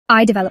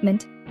Eye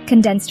development,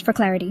 condensed for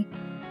clarity.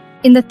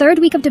 In the third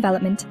week of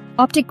development,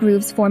 optic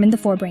grooves form in the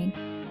forebrain.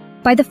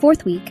 By the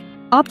fourth week,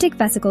 optic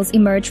vesicles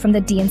emerge from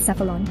the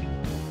diencephalon.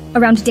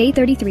 Around day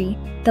 33,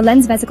 the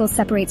lens vesicle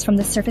separates from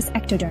the surface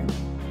ectoderm.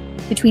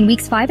 Between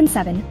weeks 5 and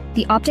 7,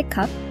 the optic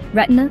cup,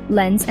 retina,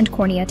 lens, and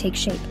cornea take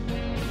shape.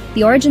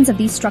 The origins of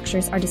these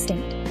structures are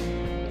distinct.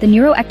 The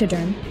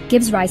neuroectoderm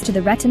gives rise to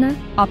the retina,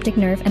 optic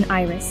nerve, and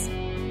iris.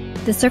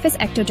 The surface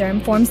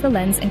ectoderm forms the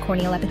lens and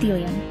corneal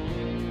epithelium.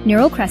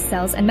 Neural crest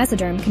cells and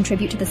mesoderm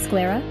contribute to the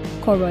sclera,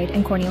 choroid,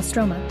 and corneal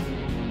stroma.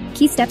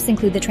 Key steps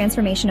include the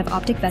transformation of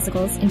optic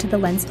vesicles into the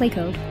lens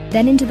placode,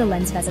 then into the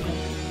lens vesicle.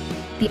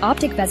 The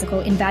optic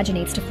vesicle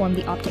invaginates to form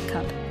the optic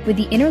cup, with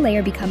the inner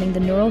layer becoming the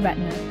neural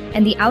retina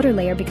and the outer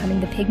layer becoming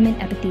the pigment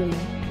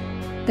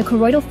epithelium. The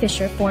choroidal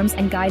fissure forms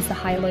and guides the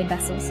hyaloid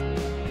vessels.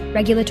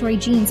 Regulatory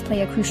genes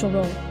play a crucial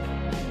role.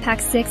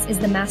 PAX6 is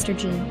the master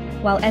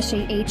gene, while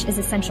SHH is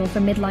essential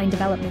for midline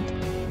development.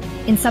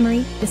 In summary,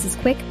 this is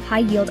quick,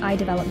 high-yield eye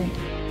development.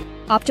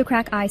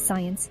 Optocrack eye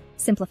science,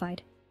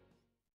 simplified.